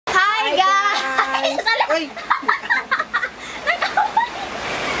Hi guys! Uy!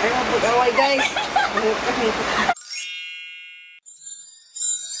 Ayaw mag-away guys!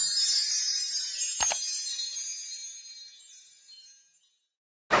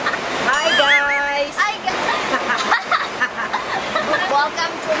 Hi guys! Hi guys!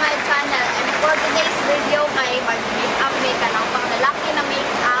 Welcome to my channel, and for today's video kay mag-makeup may kanang pang lalaki na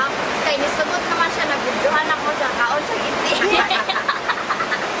makeup kay nisugod naman siya, nag-videohan ako sa kaon sa ngiti.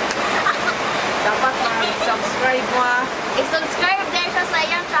 Dapat mag-subscribe mo ah. I-subscribe din siya sa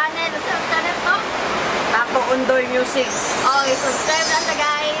iyang channel. Sa channel to? Tatoh Ondoy Music. Oh, i-subscribe na siya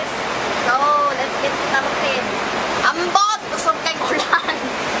guys. So, let's get started. Ambot! Kusog kay kulan.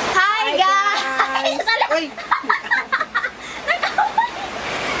 Hi guys! Uy!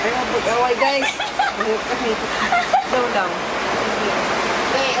 Ayaw mag-away guys! Daw lang.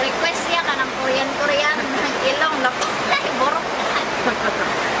 Okay, request siya ka ng Korean ng ilong. Ay, borok.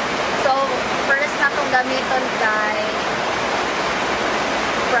 So, first na itong gamiton kay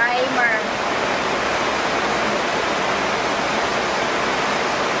primer.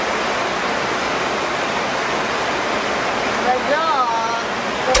 Gajong!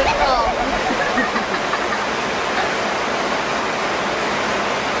 Kurito!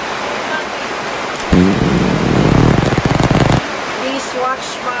 Please watch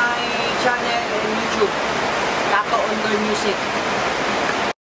my channel and YouTube. Tatoh Ondoy Music.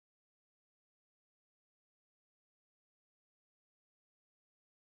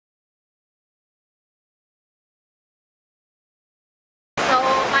 So,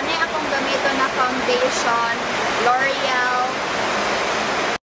 kani akong gamiton na foundation, L'Oreal.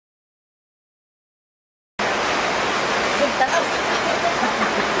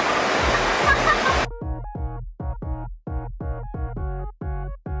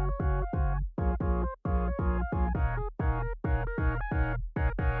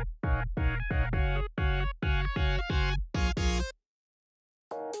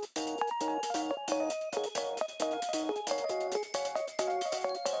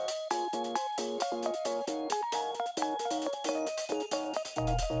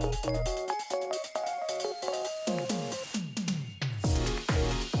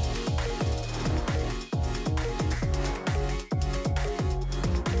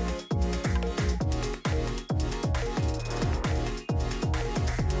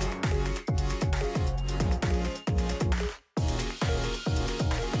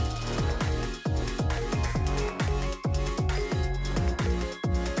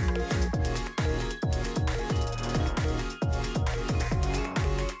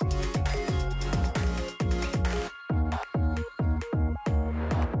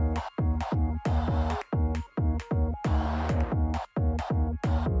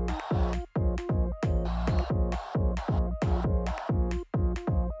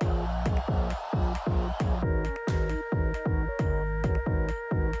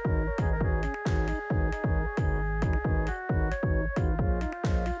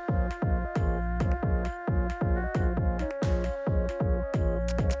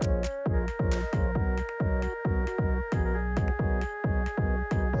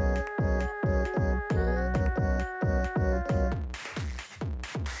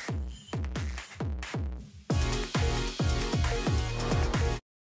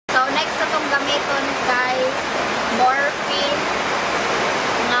 So, next na itong gamiton kay Morphe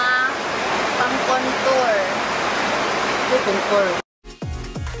na pang-contour. Contour.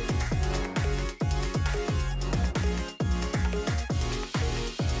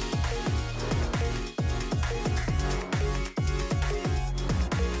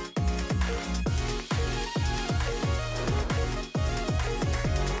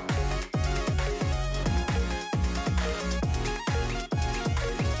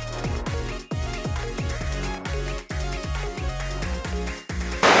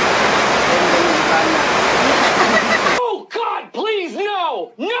 Oh God, please,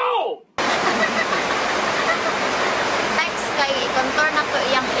 no! No! Next kay i-contour na to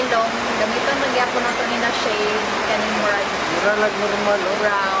iyang ilong. Gamiton na gyapon na to ni na shade kaning murag Mura lang normal oh.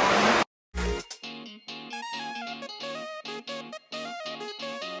 brown.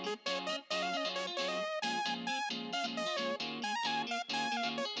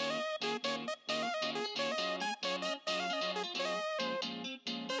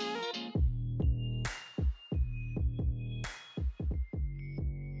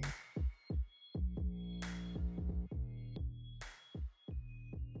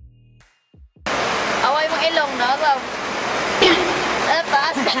 Away mong ilong, no?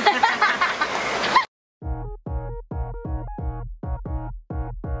 Taas.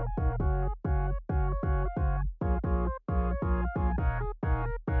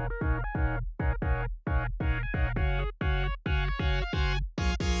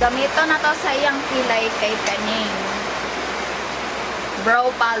 Gamito na to sa iyang kilay kay kaning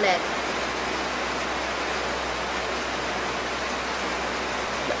brow palette.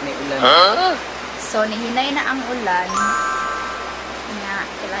 May ulan. Huh? So, nihinay na ang ulan. Nga,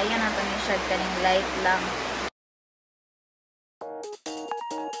 kilayan na to ni siya kaning light lang.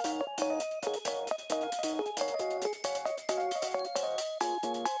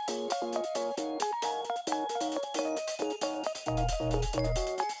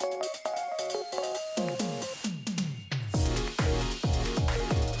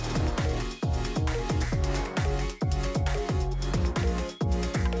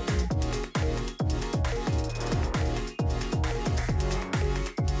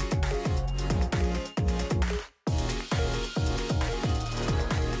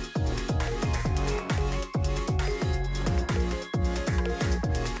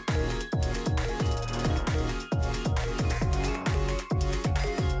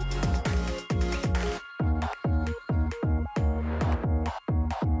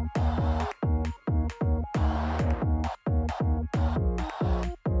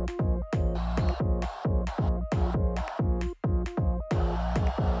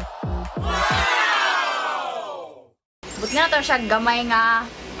 But nga to siya gamay nga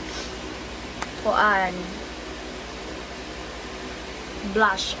kuan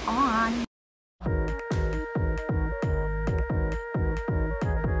blush on.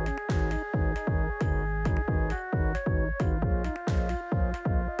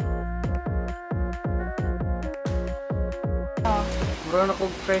 Mura na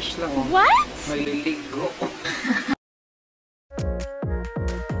kong fresh lang. Oh. What? Maliligo.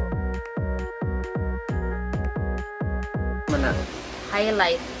 Mana?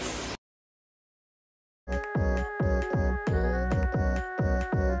 Highlights.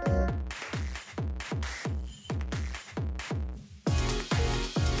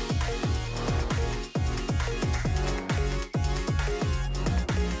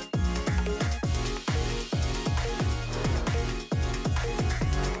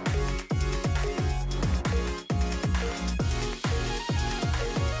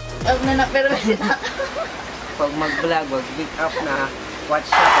 Huwag na pero sila. Pag mag-vlog, wag pick up na watch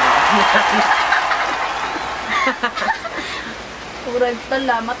na. Kurag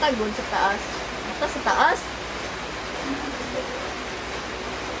tala, matagod sa taas. Mata sa taas.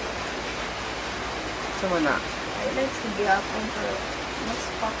 So, mana? Highlights ko gihapon pero mas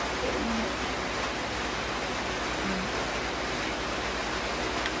pakit.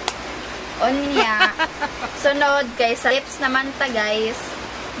 Onya. Sunod kay sa lips naman ta guys.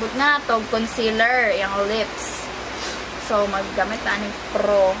 But nga to concealer yung lips. So maggamit ta ni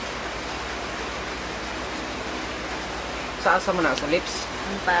Pro. Sa asa mo na? Sa lips?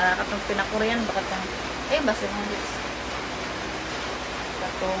 Para katong pinakurian baka tang basta yung lips.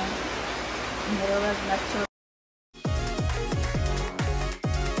 Katong mirror natural.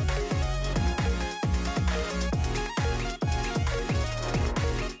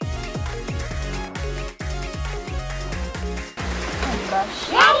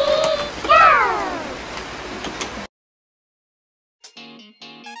 Brush.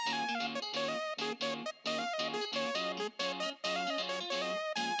 Ready, go!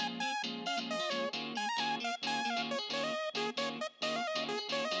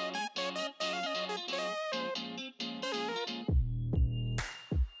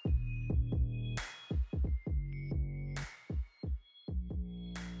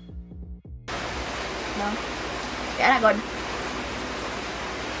 No? Kaya na, God.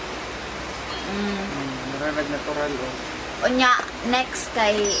 Nararag natural, oh. Unya, next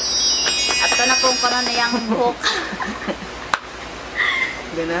kay ato na kung kano na yung buhok.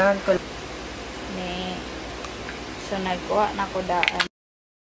 Ganahan ko. Ni so nagkuha na ko daan.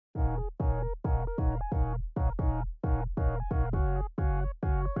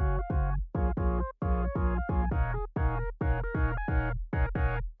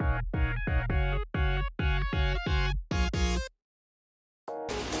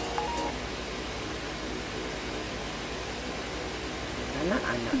 Ana.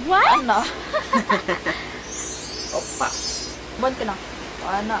 What? Ano? Opa. Bad ka na.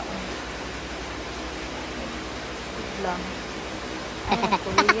 Ana. Lang. Ano ko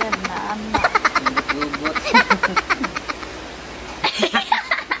yan na ana. Lubot.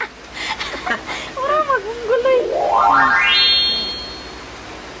 Wala magungguloy.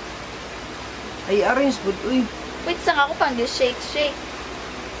 Ay, arrange bud. Uy. Wait, sang ako pang shake.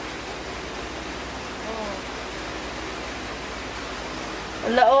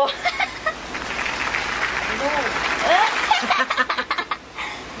 Wala oh.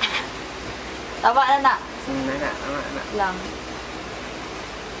 Tama na na. Ana. Lang.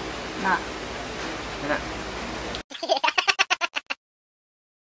 Na. Ana.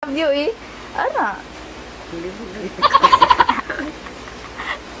 Love you eh. Ano?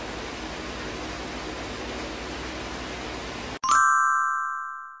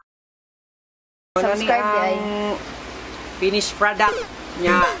 Subscribe Ano ay. ang finished product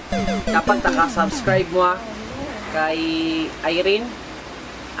niya. Dapat naka-subscribe mo kay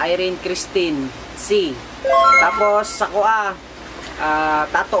Irene KristinC. Tapos ako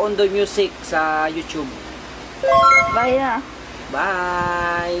Tatoh Ondoy Music sa YouTube. Bye na.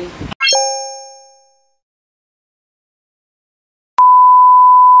 Bye!